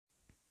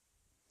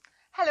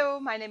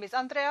Hello, my name is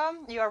Andrea.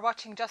 You are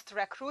watching Just a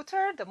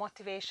Recruiter, the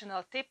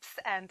motivational tips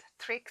and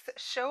tricks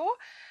show.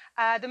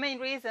 The main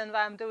reason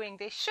why I'm doing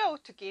this show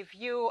to give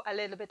you a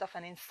little bit of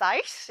an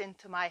insight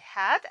into my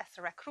head as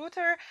a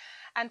recruiter,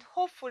 and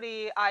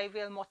hopefully I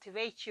will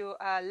motivate you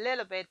a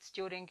little bit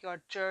during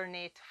your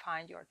journey to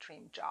find your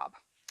dream job.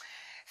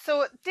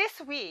 So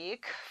this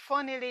week,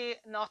 funnily,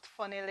 not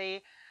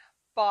funnily,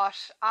 but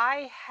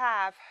I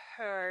have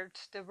heard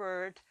the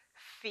word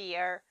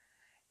fear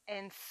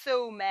in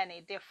so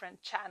many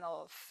different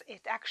channels.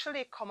 It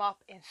actually come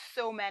up in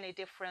so many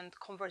different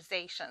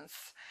conversations,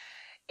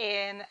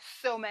 in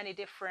so many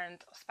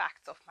different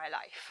aspects of my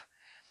life.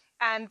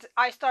 And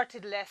I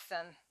started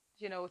listen,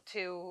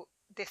 to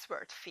this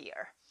word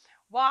fear.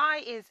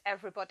 Why is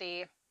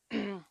everybody,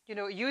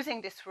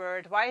 using this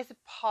word? Why is it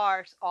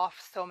part of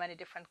so many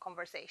different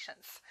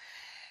conversations?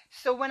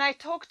 So when I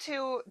talk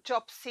to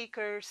job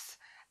seekers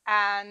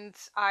and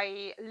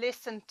I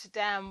listen to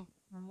them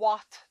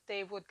what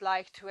they would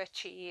like to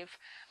achieve,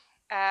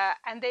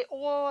 and they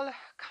all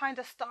kind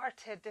of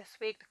started this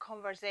week the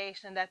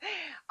conversation that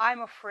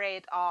I'm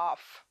afraid of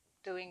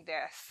doing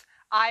this.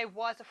 I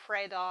was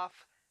afraid of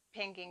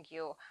pinging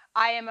you.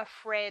 I am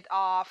afraid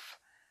of,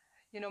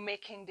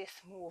 making this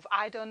move.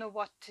 I don't know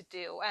what to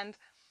do. And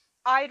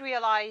I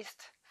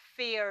realized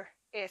fear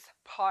is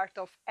part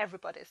of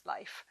everybody's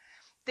life.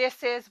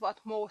 This is what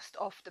most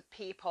of the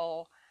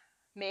people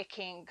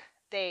making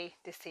their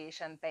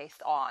decision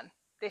based on.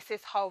 This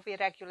is how we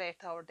regulate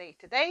our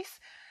day-to-days.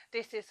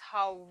 This is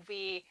how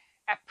we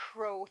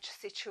approach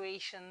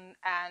situation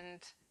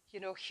and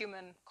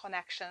human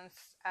connections,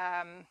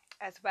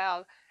 as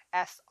well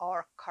as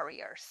our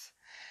careers.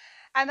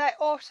 And I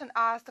often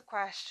ask the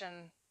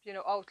question,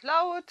 out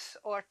loud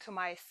or to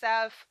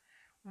myself,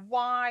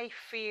 why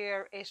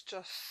fear is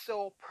just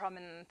so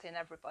prominent in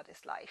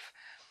everybody's life.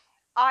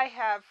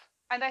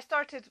 And I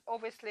started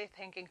obviously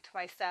thinking to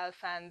myself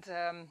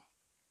and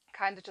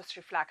kind of just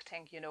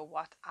reflecting,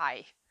 what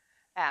I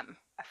am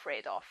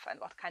afraid of and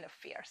what kind of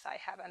fears I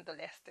have. And the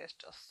list is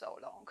just so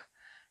long.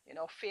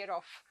 Fear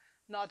of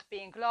not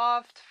being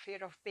loved, fear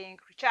of being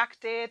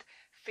rejected,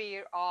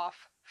 fear of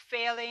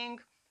failing,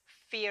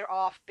 fear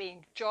of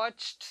being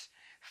judged,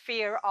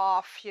 fear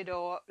of,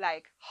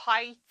 like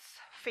heights,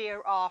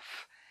 fear of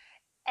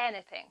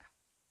anything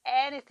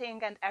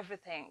and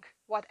everything,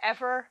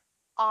 whatever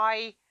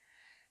I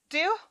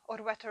do or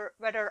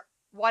whether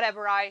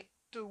whatever I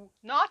do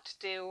not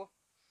do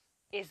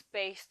is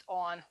based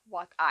on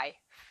what I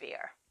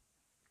fear.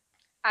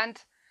 And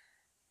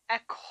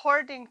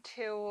according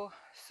to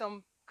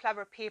some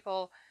clever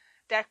people,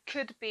 there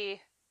could be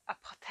a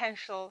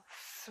potential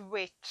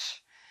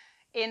switch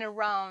in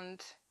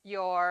around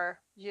your,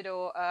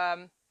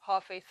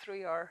 halfway through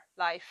your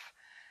life,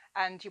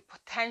 and you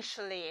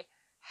potentially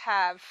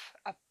have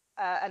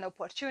an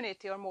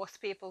opportunity, or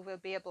most people will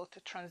be able to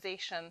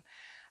transition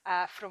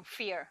from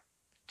fear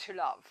to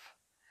love.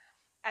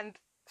 And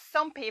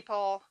some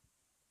people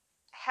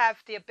have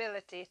the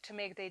ability to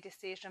make their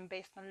decision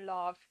based on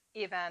love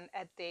even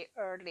at the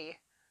early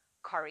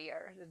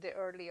career, the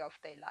early of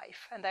their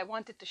life. And I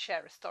wanted to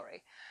share a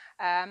story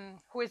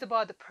who is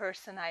about the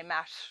person I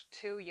met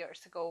 2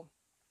 years ago,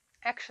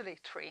 actually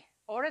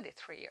already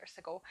 3 years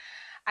ago.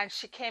 And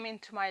she came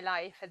into my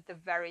life at the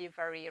very,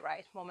 very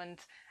right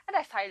moment. And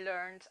as I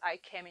learned, I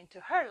came into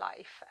her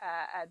life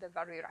at the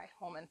very right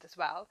moment as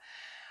well.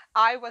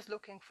 I was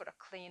looking for a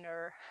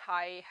cleaner.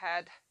 I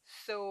had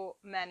so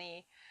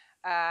many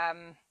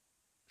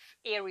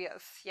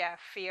areas,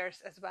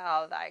 fears as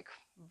well, like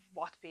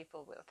what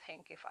people will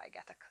think if I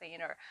get a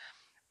cleaner.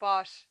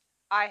 But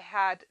I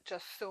had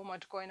just so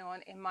much going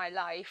on in my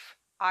life.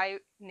 I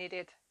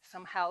needed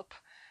some help,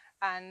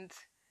 and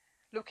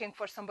looking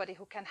for somebody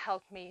who can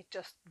help me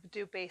just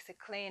do basic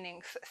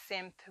cleanings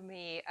seemed to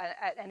me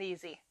an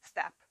easy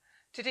step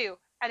to do.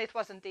 And it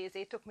wasn't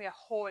easy. It took me a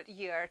whole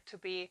year to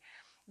be,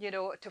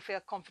 to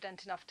feel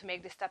confident enough to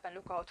make this step and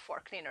look out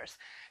for cleaners.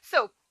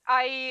 So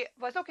I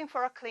was looking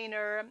for a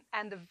cleaner,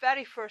 and the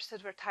very first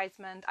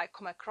advertisement I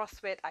come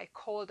across with, I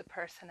called the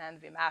person and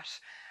we met,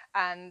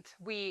 and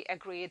we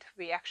agreed.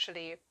 We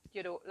actually,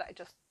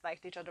 just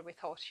liked each other. We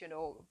thought,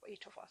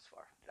 each of us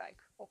were like,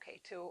 okay,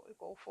 to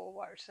go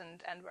forward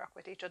and work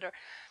with each other.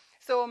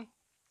 So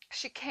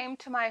she came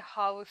to my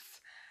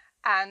house,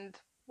 and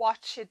what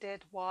she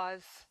did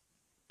was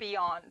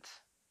beyond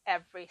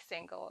every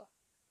single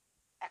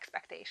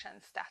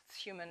expectations that's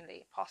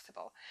humanly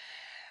possible.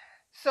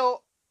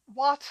 So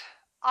what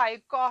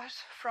I got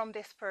from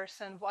this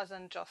person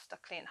wasn't just a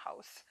clean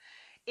house.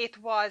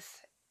 It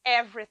was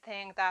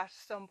everything that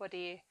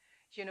somebody,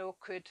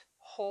 could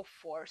hope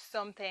for,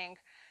 something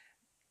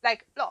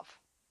like love.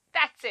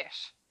 That's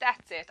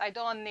it. I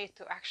don't need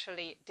to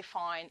actually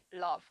define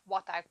love.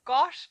 What I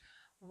got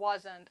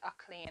wasn't a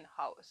clean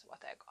house.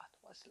 What I got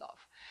was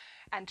love.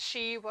 And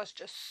she was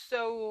just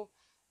so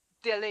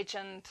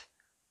diligent,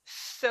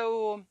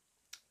 so,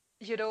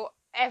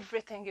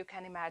 everything you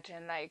can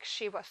imagine. Like,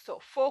 she was so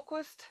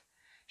focused.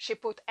 She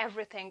put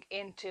everything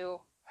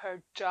into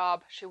her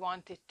job. She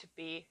wanted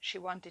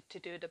to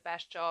do the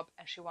best job,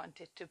 and she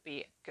wanted to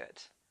be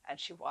good. And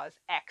she was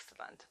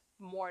excellent,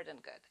 more than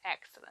good,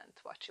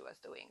 excellent what she was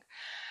doing.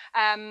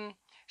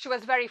 She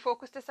was very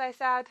focused, as I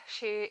said.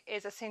 She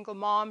is a single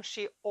mom.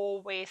 She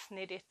always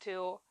needed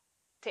to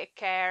take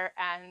care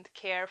and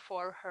care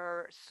for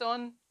her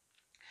son.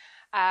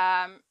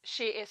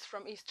 She is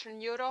from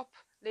Eastern Europe,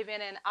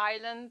 living in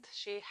Ireland.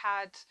 She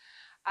had,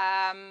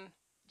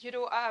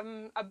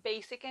 a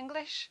basic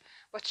English,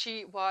 but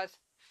she was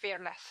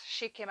fearless.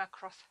 She came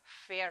across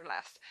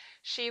fearless.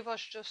 She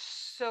was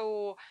just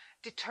so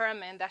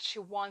determined that she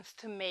wants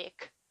to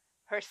make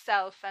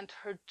herself and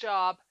her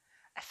job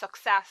a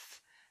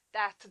success,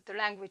 that the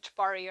language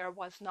barrier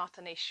was not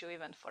an issue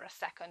even for a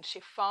second. She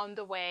found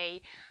a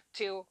way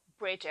to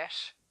bridge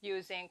it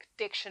using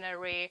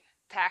dictionary,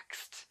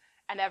 text,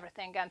 and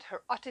everything. And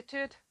her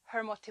attitude,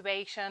 her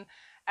motivation,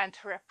 and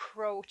her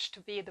approach to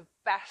be the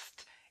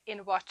best in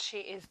what she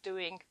is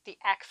doing, the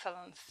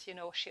excellence,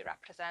 she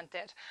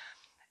represented,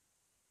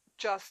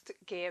 just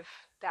gave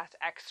that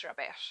extra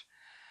bit.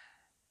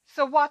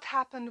 So what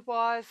happened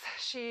was,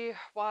 she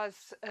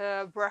was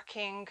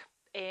working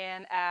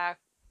in a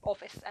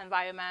office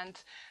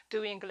environment,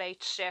 doing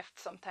late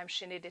shifts. Sometimes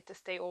she needed to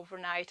stay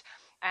overnight,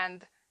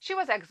 and she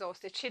was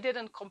exhausted. She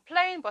didn't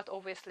complain, but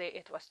obviously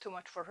it was too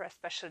much for her,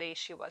 especially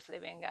she was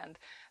living and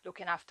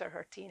looking after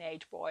her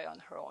teenage boy on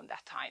her own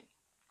that time.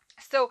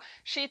 So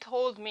she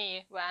told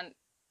me, when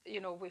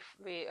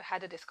we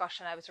had a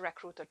discussion, I was a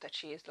recruiter, that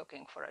she is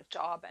looking for a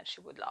job and she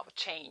would love a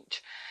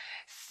change.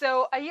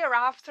 So a year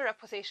after, a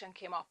position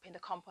came up in the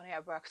company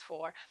I worked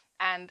for,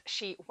 and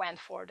she went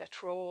for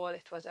that role.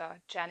 It was a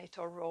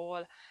janitor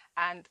role,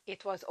 and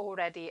it was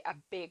already a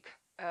big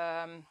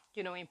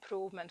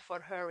improvement for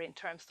her in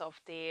terms of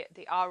the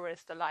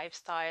hours, the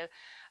lifestyle.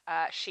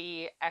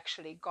 She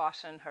actually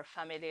gotten her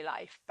family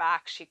life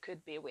back. She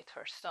could be with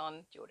her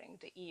son during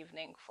the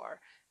evening for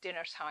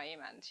dinner time,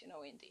 and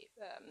in the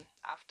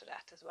after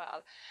that as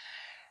well.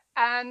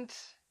 And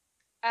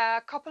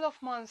a couple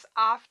of months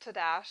after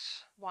that,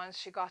 once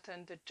she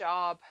gotten the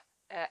job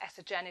as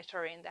a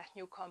janitor in that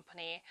new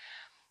company,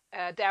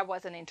 there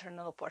was an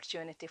internal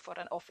opportunity for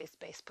an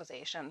office-based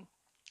position.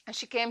 And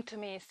she came to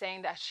me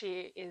saying that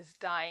she is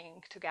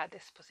dying to get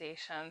this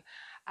position,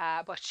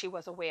 but she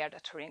was aware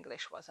that her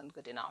English wasn't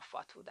good enough.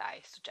 What would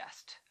I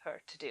suggest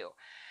her to do?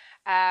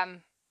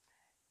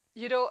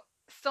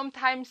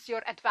 Sometimes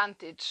your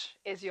advantage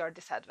is your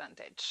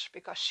disadvantage,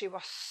 because she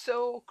was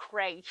so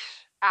great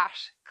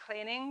at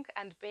cleaning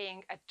and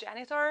being a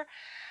janitor.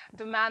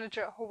 The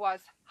manager who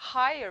was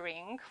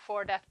hiring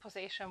for that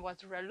position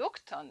was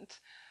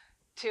reluctant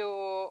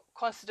to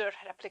consider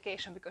her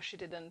application, because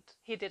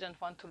he didn't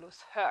want to lose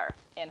her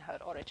in her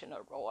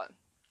original role.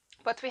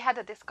 But we had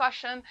a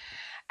discussion,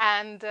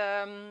 and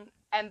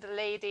the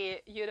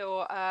lady,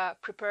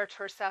 prepared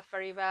herself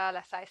very well.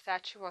 As I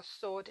said, she was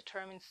so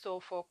determined, so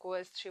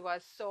focused. She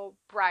was so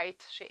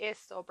bright. She is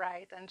so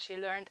bright, and she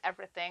learned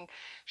everything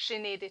she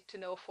needed to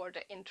know for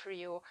the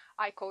interview.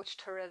 I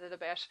coached her a little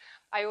bit.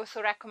 I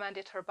also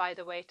recommended her, by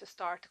the way, to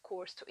start a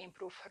course to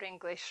improve her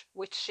English,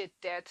 which she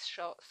did.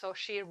 So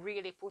she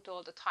really put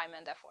all the time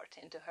and effort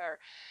into her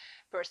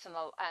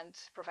personal and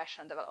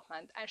professional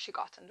development, and she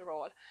got in the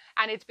role.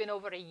 And it's been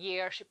over a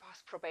year. She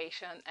passed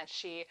probation, and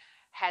she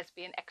has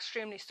been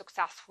extremely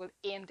successful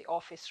in the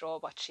office role,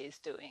 what she's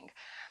doing.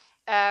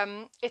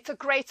 It's a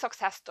great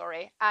success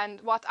story, and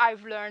what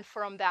I've learned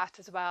from that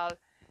as well,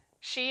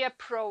 she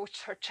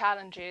approached her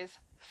challenges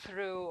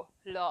through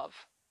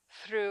love,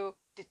 through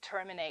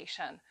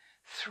determination,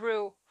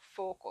 through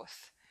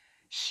focus.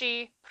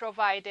 She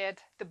provided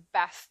the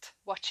best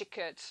what she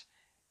could,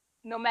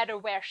 no matter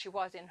where she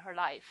was in her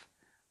life,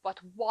 but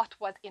what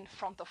was in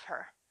front of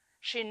her.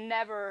 She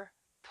never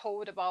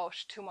thought about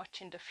too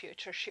much in the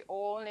future. She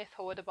only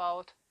thought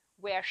about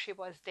where she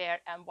was there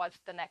and what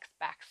the next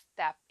back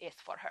step is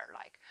for her.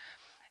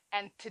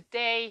 And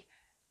today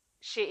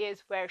she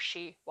is where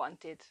she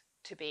wanted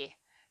to be.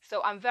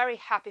 So I'm very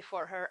happy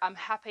for her. I'm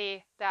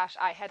happy that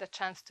I had a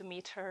chance to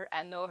meet her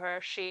and know her.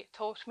 She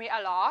taught me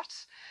a lot,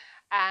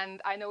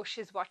 and I know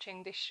she's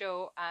watching this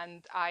show,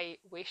 and I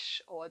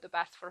wish all the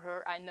best for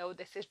her. I know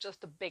this is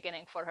just the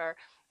beginning for her,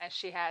 and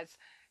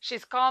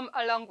she's come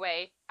a long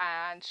way,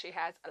 and she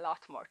has a lot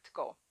more to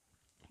go.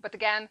 But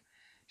again,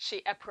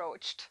 she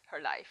approached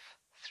her life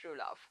through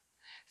love.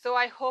 So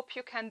I hope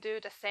you can do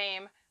the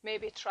same.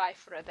 Maybe try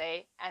for a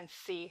day and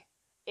see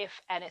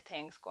if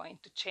anything's going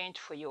to change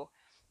for you.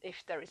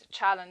 If there is a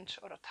challenge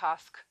or a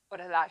task or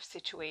a life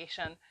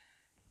situation,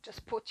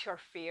 just put your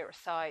fear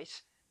aside.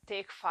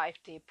 Take 5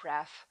 deep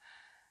breaths.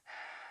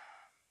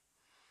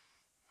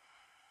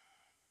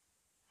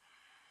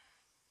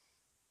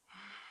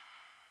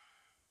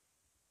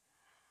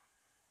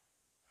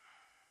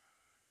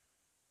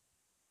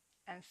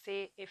 And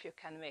see if you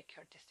can make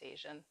your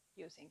decision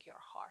using your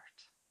heart.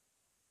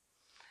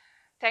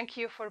 Thank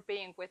you for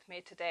being with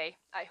me today.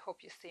 I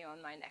hope you see you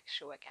on my next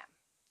show again.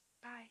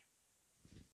 Bye.